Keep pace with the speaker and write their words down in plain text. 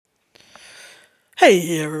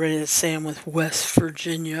Hey everybody, it's Sam with West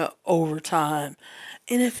Virginia Overtime.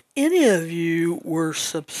 And if any of you were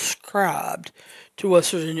subscribed to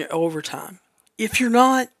West Virginia Overtime, if you're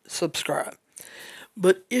not, subscribe.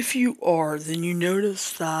 But if you are, then you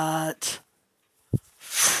notice that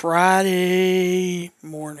Friday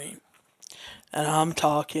morning, and I'm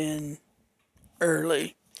talking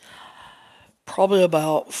early, probably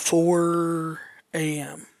about 4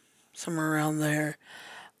 a.m., somewhere around there,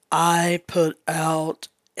 I put out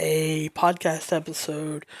a podcast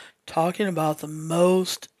episode talking about the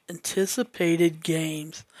most anticipated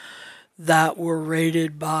games that were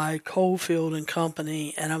rated by Coalfield and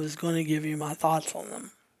Company, and I was going to give you my thoughts on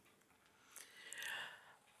them.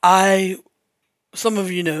 I Some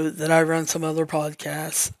of you know that I run some other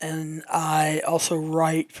podcasts, and I also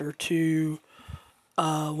write for two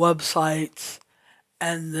websites,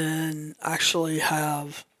 and then actually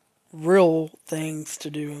have real things to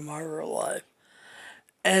do in my real life.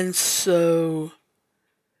 And so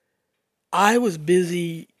I was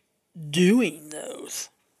busy doing those.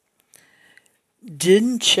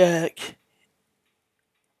 Didn't check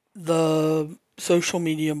the social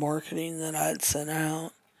media marketing that I'd sent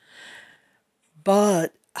out,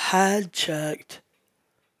 but had checked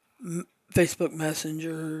Facebook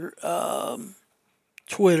Messenger,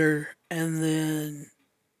 Twitter, and then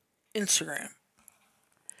Instagram.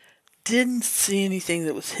 Didn't see anything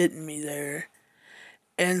that was hitting me there.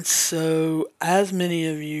 And so, as many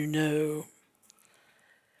of you know,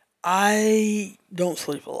 I don't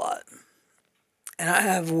sleep a lot. And I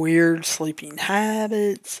have weird sleeping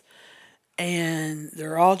habits, and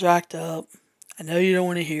they're all jacked up. I know you don't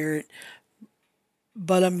want to hear it,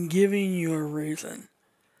 but I'm giving you a reason.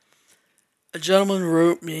 A gentleman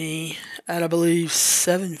wrote me at I believe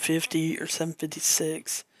 7:50 or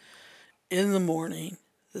 7:56 in the morning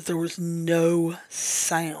that there was no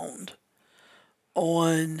sound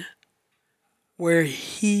on where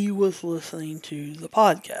he was listening to the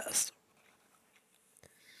podcast.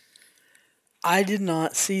 I did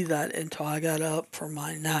not see that until I got up from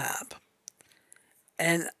my nap.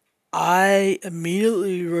 And I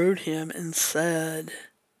immediately wrote him and said,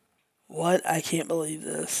 "What? I can't believe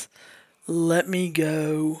this. Let me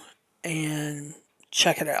go and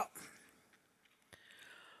check it out."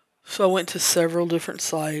 So I went to several different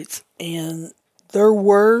sites, and there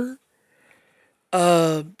were,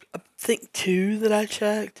 I think, two that I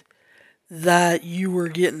checked that you were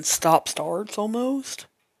getting stop starts almost.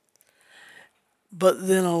 But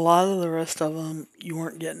then a lot of the rest of them, you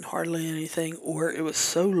weren't getting hardly anything, or it was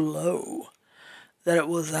so low that it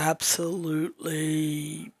was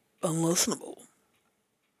absolutely unlistenable.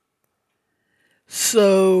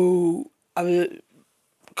 So I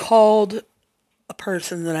called a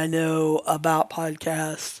person that I know about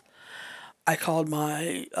podcasts. I called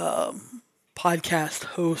my podcast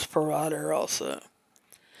host provider also.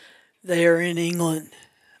 They are in England.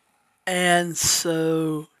 And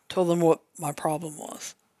so told them what my problem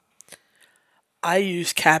was. I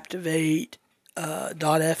use Captivate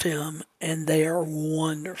 .fm, and they are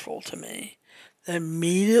wonderful to me. They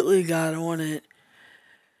immediately got on it,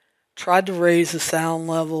 tried to raise the sound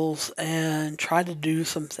levels, and tried to do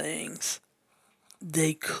some things.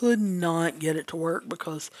 They could not get it to work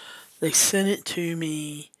because they sent it to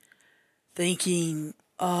me thinking,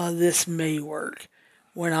 this may work.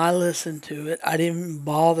 When I listened to it, I didn't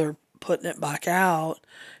bother putting it back out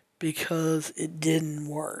because it didn't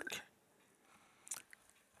work.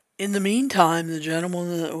 In the meantime, the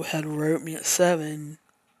gentleman that had wrote me at 7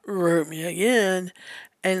 wrote me again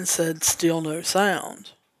and said, "Still no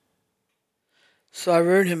sound." So I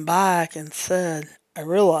wrote him back and said, "I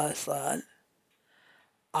realize that.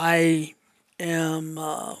 I am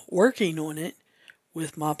working on it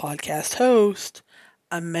with my podcast host.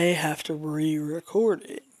 I may have to re record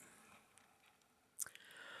it."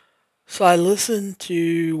 So I listened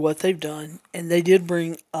to what they've done, and they did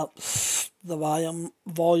bring up the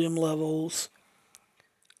volume levels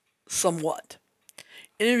somewhat.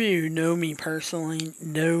 Any of you who know me personally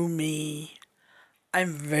know me.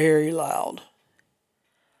 I'm very loud.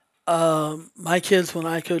 My kids, when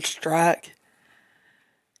I coached track,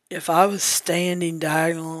 if I was standing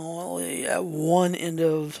diagonally at one end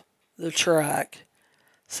of the track,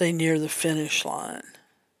 say near the finish line,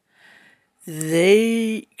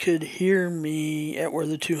 they could hear me at where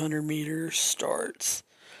the 200 meters starts,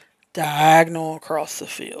 diagonal across the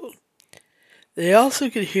field. They also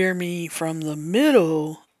could hear me from the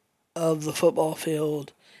middle of the football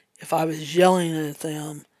field if I was yelling at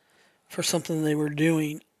them for something they were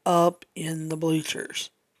doing up in the bleachers.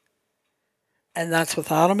 And that's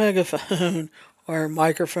without a megaphone or a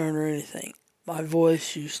microphone or anything. My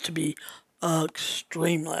voice used to be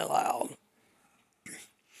extremely loud.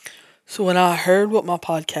 So when I heard what my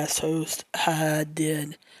podcast host had did,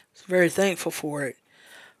 I was very thankful for it.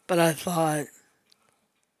 But I thought,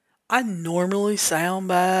 I normally sound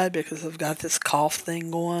bad because I've got this cough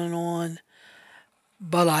thing going on.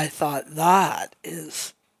 But I thought that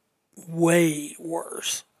is way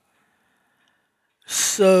worse.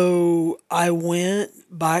 So I went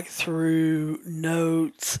back through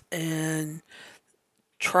notes and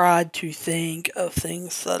tried to think of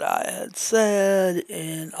things that I had said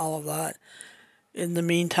and all of that. In the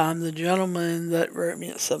meantime, the gentleman that wrote me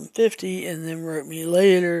at 7:50 and then wrote me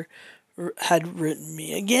later had written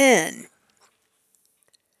me again.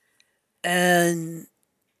 And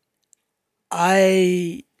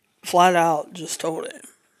I flat out just told him.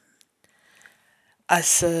 I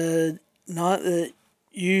said, not that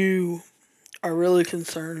you are really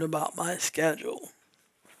concerned about my schedule.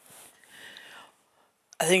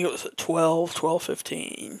 I think it was at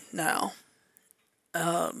 12:15 now,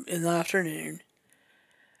 in the afternoon.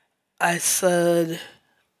 I said,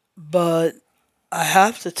 but I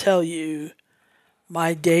have to tell you,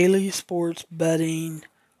 my daily sports betting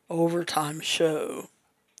overtime show,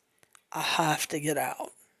 I have to get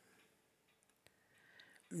out.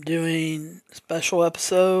 I'm doing a special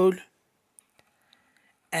episode,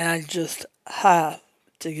 and I just have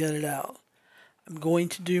to get it out. I'm going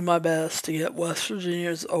to do my best to get West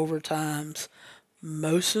Virginia's overtime's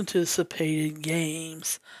most anticipated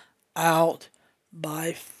games out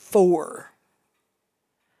by 4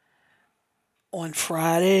 on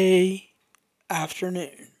Friday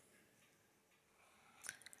afternoon.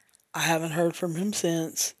 I haven't heard from him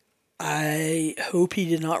since. I hope he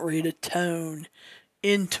did not read a tone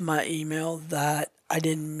into my email that I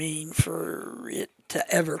didn't mean for it to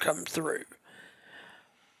ever come through.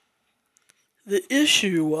 The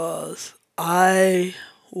issue was I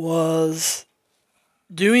was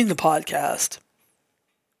doing the podcast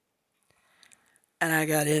and I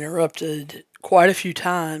got interrupted quite a few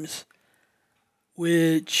times,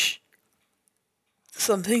 which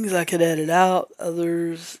some things I could edit out,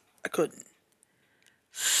 others I couldn't.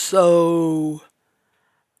 So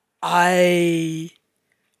I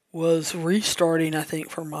was restarting, I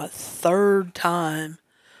think, for my third time.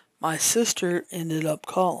 My sister ended up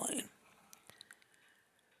calling.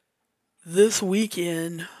 This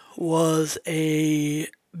weekend was a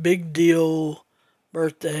big deal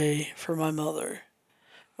birthday for my mother.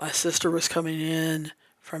 My sister was coming in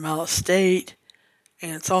from out of state,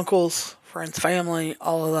 aunts, uncles, friends, family,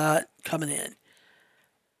 all of that coming in.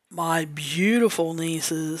 My beautiful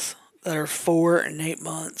nieces that are 4 and 8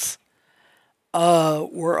 months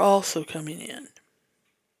were also coming in.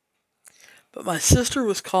 But my sister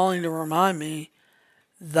was calling to remind me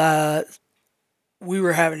that we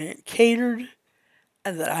were having it catered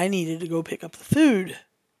and that I needed to go pick up the food.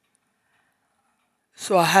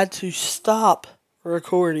 So I had to stop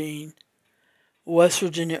recording West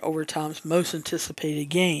Virginia Overtime's most anticipated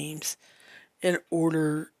games in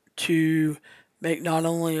order to make not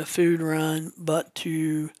only a food run, but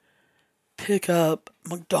to pick up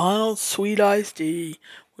McDonald's Sweet Iced Tea,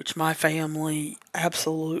 which my family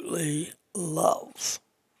absolutely loves.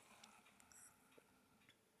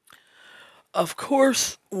 Of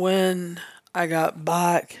course, when I got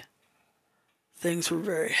back, things were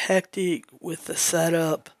very hectic with the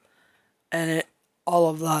setup and all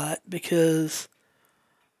of that because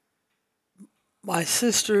my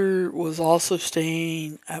sister was also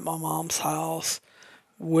staying at my mom's house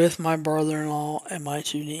with my brother-in-law and my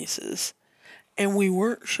 2 nieces. And we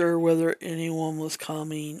weren't sure whether anyone was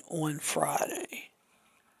coming on Friday.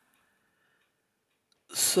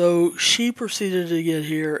 So she proceeded to get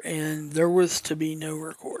here, and there was to be no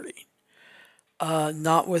recording.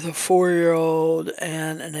 Not with a 4-year-old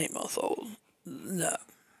and an 8-month-old. No.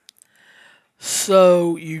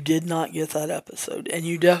 So you did not get that episode, and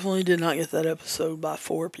you definitely did not get that episode by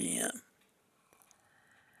 4 p.m.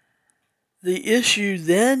 The issue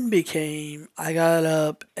then became I got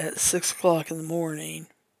up at 6 o'clock in the morning.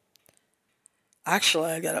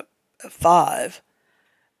 Actually, I got up at 5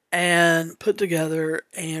 and put together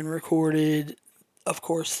and recorded, of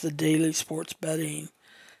course, the daily sports betting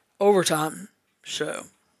overtime show.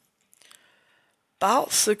 About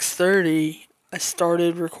 6:30, I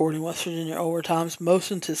started recording West Virginia Overtime's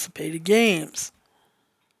most anticipated games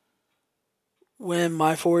when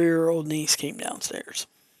my 4-year-old niece came downstairs.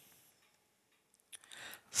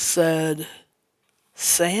 Said,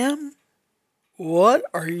 Sam, what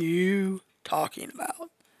are you talking about?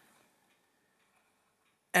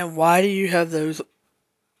 And why do you have those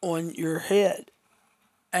on your head?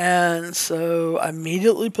 And so I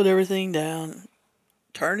immediately put everything down,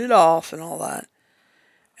 turned it off and all that,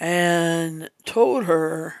 and told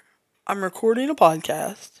her I'm recording a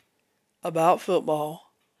podcast about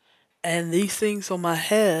football, and these things on my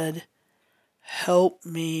head help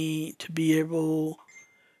me to be able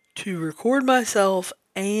to record myself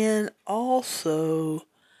and also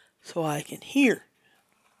so I can hear.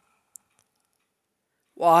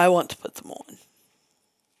 Well, I want to put them on.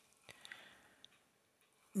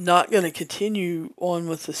 Not going to continue on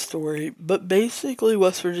with the story, but basically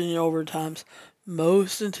West Virginia Overtime's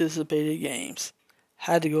most anticipated games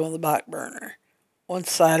had to go on the back burner on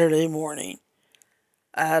Saturday morning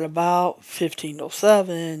at about 15 to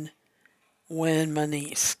 7 when my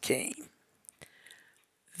niece came.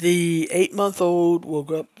 The 8-month-old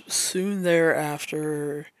woke up soon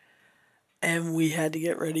thereafter, and we had to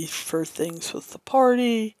get ready for things with the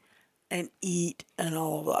party and eat and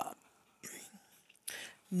all of that.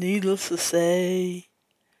 Needless to say,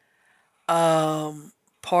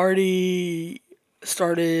 party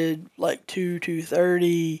started like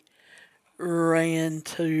 2:30, ran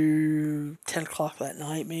to 10 o'clock that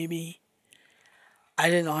night maybe. I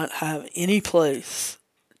did not have any place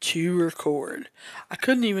to record. I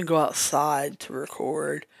couldn't even go outside to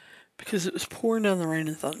record because it was pouring down the rain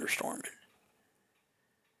and thunderstorming.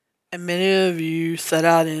 And many of you sat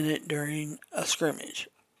out in it during a scrimmage.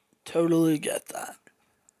 Totally get that.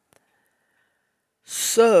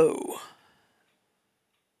 So,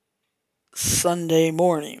 Sunday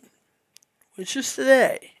morning, which is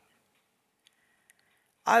today,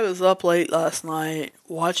 I was up late last night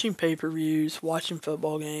watching pay-per-views, watching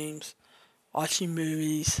football games, watching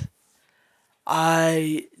movies.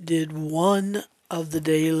 I did one of the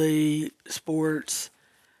daily sports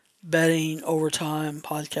betting overtime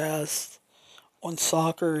podcasts on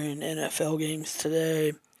soccer and NFL games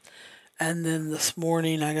today. And then this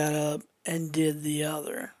morning I got up and did the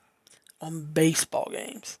other on baseball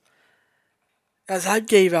games. Guys, I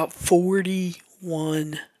gave out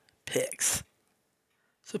 41 picks.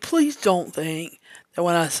 So please don't think that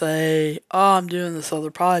when I say, oh, I'm doing this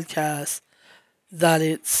other podcast, that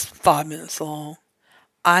it's 5 minutes long.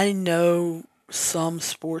 I know some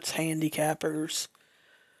sports handicappers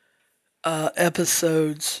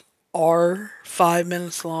episodes are 5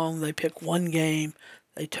 minutes long. They pick one game,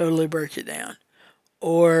 they totally break it down.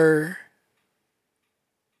 Or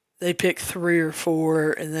they pick 3 or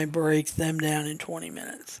 4 and they break them down in 20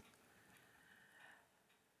 minutes.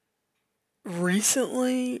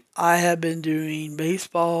 Recently, I have been doing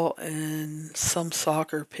baseball and some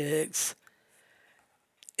soccer picks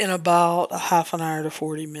in about a half an hour to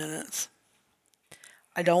 40 minutes.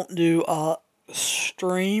 I don't do a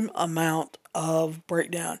extreme amount of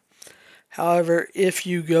breakdown. However, if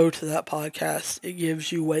you go to that podcast, it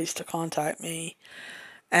gives you ways to contact me.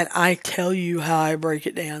 And I tell you how I break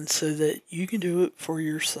it down so that you can do it for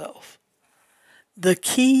yourself. The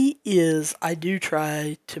key is I do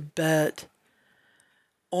try to bet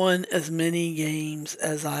on as many games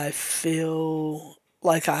as I feel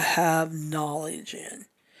like I have knowledge in.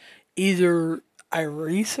 Either I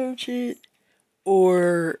research it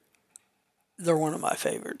or they're one of my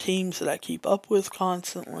favorite teams that I keep up with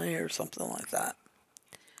constantly or something like that.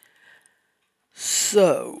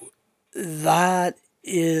 So that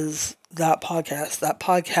is that podcast. That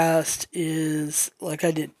podcast is like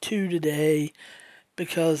I did 2 today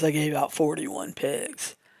because I gave out 41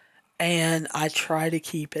 picks. And I try to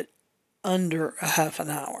keep it under a half an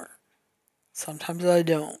hour. Sometimes I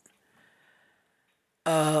don't.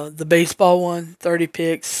 The baseball one, 30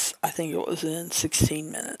 picks, I think it was in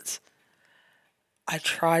 16 minutes. I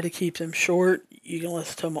try to keep them short. You can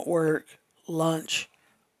listen to them at work, lunch,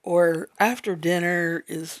 or after dinner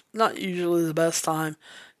is not usually the best time,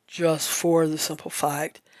 just for the simple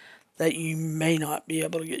fact that you may not be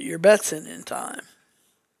able to get your bets in time.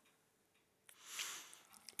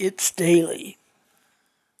 It's daily.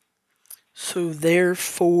 So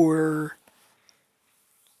therefore,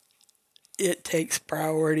 it takes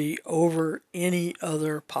priority over any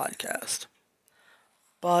other podcast.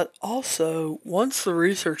 But also, once the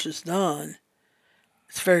research is done,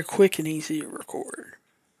 it's very quick and easy to record.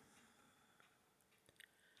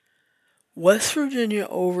 West Virginia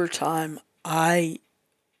overtime, I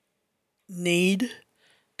need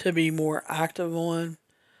to be more active on.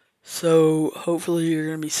 So hopefully you're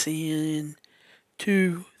going to be seeing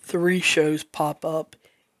 2, 3 shows pop up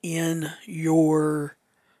in your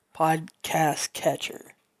podcast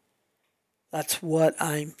catcher. That's what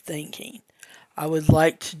I'm thinking. I would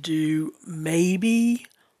like to do maybe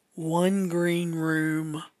one green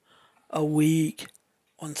room a week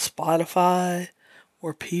on Spotify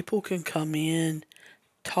where people can come in,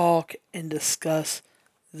 talk, and discuss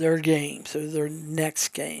their games or their next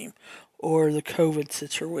game or the COVID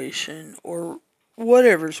situation or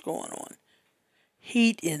whatever's going on.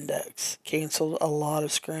 Heat Index canceled a lot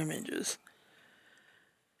of scrimmages.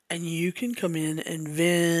 And you can come in and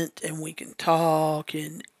vent and we can talk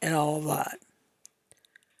and all of that.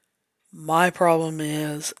 My problem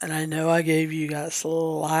is, and I know I gave you guys a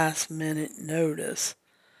little last minute notice,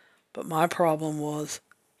 but my problem was,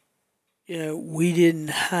 we didn't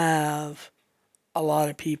have a lot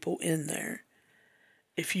of people in there.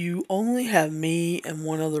 If you only have me and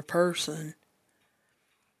one other person,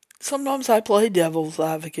 sometimes I play devil's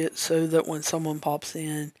advocate so that when someone pops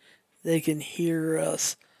in, they can hear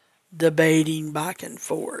us debating back and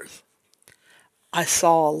forth. I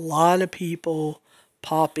saw a lot of people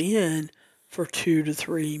pop in for 2 to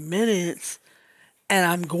 3 minutes, and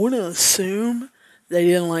I'm going to assume they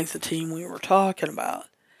didn't like the team we were talking about.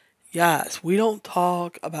 Guys, we don't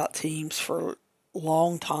talk about teams for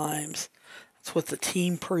long times. That's what the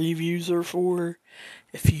team previews are for.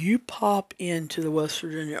 If you pop into the West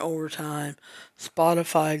Virginia Overtime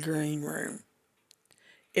Spotify Green Room,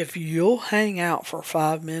 if you'll hang out for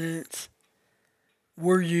 5 minutes,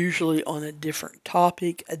 we're usually on a different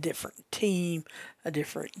topic, a different team, a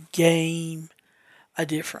different game, a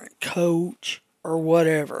different coach, or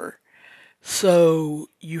whatever. So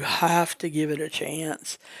you have to give it a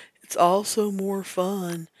chance. It's also more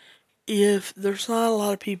fun if there's not a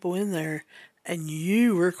lot of people in there and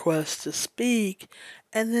you request to speak,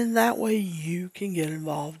 and then that way you can get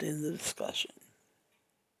involved in the discussion.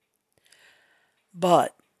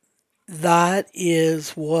 But that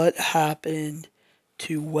is what happened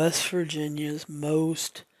to West Virginia's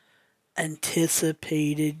most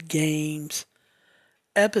anticipated games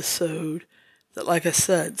episode that, like I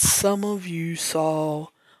said, some of you saw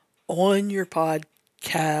on your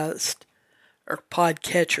podcast or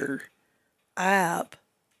podcatcher app,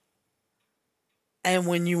 and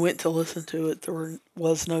when you went to listen to it, there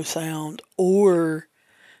was no sound, or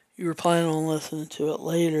you were planning on listening to it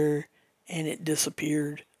later and it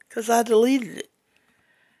disappeared because I deleted it.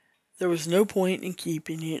 There was no point in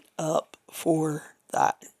keeping it up for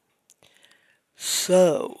that.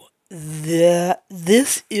 So,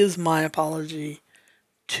 this is my apology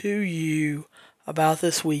to you about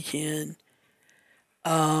this weekend.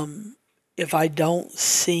 If I don't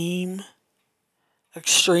seem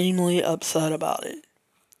extremely upset about it,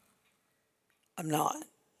 I'm not.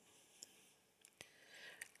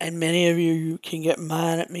 And many of you can get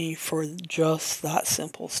mad at me for just that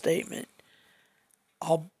simple statement.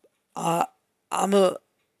 I'm an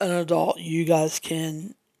adult. You guys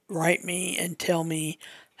can write me and tell me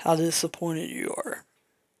how disappointed you are.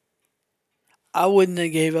 I wouldn't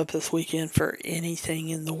have gave up this weekend for anything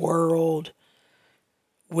in the world,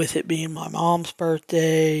 with it being my mom's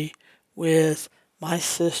birthday, with my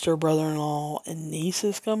sister, brother-in-law, and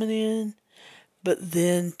nieces coming in. But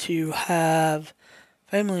then to have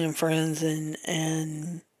family and friends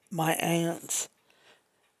and my aunts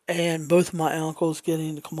and both of my uncles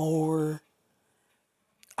getting to come over,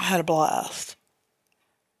 I had a blast.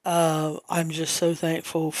 I'm just so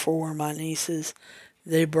thankful for my nieces.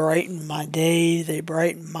 They brighten my day. They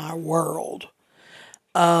brighten my world.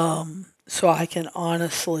 So I can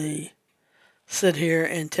honestly sit here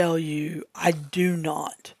and tell you I do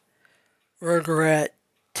not regret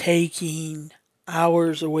taking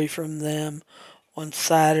hours away from them on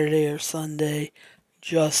Saturday or Sunday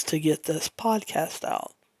just to get this podcast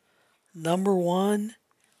out. Number one,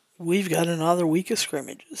 we've got another week of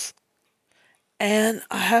scrimmages. And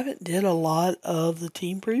I haven't did a lot of the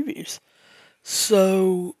team previews.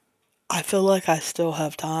 So I feel like I still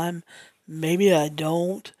have time. Maybe I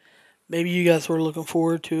don't. Maybe you guys were looking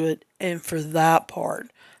forward to it. And for that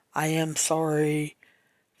part, I am sorry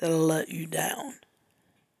that I let you down.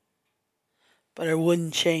 But I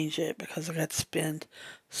wouldn't change it because I got to spend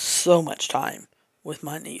so much time with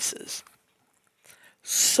my nieces.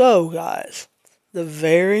 So, guys, the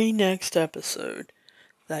very next episode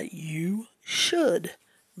that you should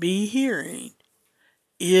be hearing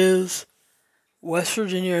is West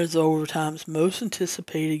Virginia's Overtime's most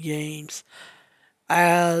anticipated games,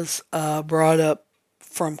 as brought up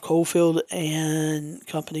from Cofield and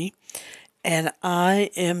Company. And I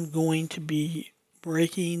am going to be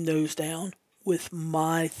breaking those down with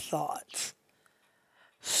my thoughts.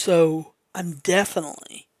 So I'm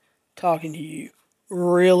definitely talking to you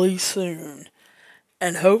really soon.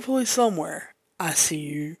 And hopefully somewhere I see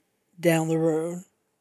you down the road.